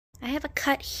I have a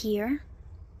cut here,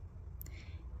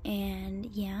 and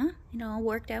yeah, it all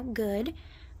worked out good.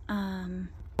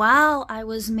 While I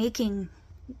was making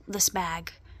this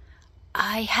bag,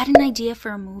 I had an idea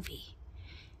for a movie.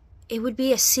 It would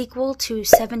be a sequel to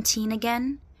 17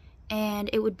 Again, and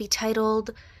it would be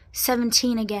titled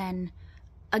 17 Again,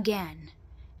 Again.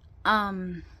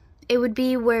 It would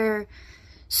be where,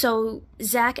 so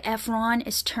Zac Efron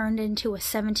is turned into a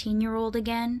 17-year-old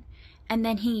again, and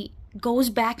then he goes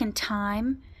back in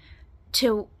time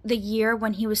to the year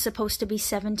when he was supposed to be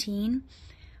 17.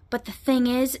 But the thing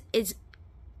is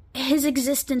his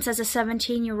existence as a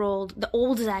 17-year-old, the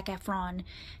old Zac Efron,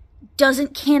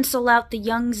 doesn't cancel out the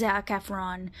young Zac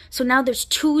Efron. So now there's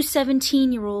two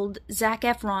 17-year-old Zac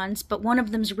Efrons, but one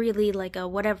of them's really like a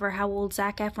whatever how old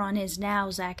Zac Efron is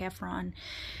now, Zac Efron.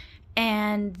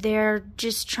 And they're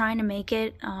just trying to make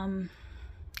it.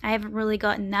 I haven't really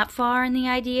gotten that far in the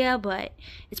idea, but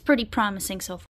it's pretty promising so far.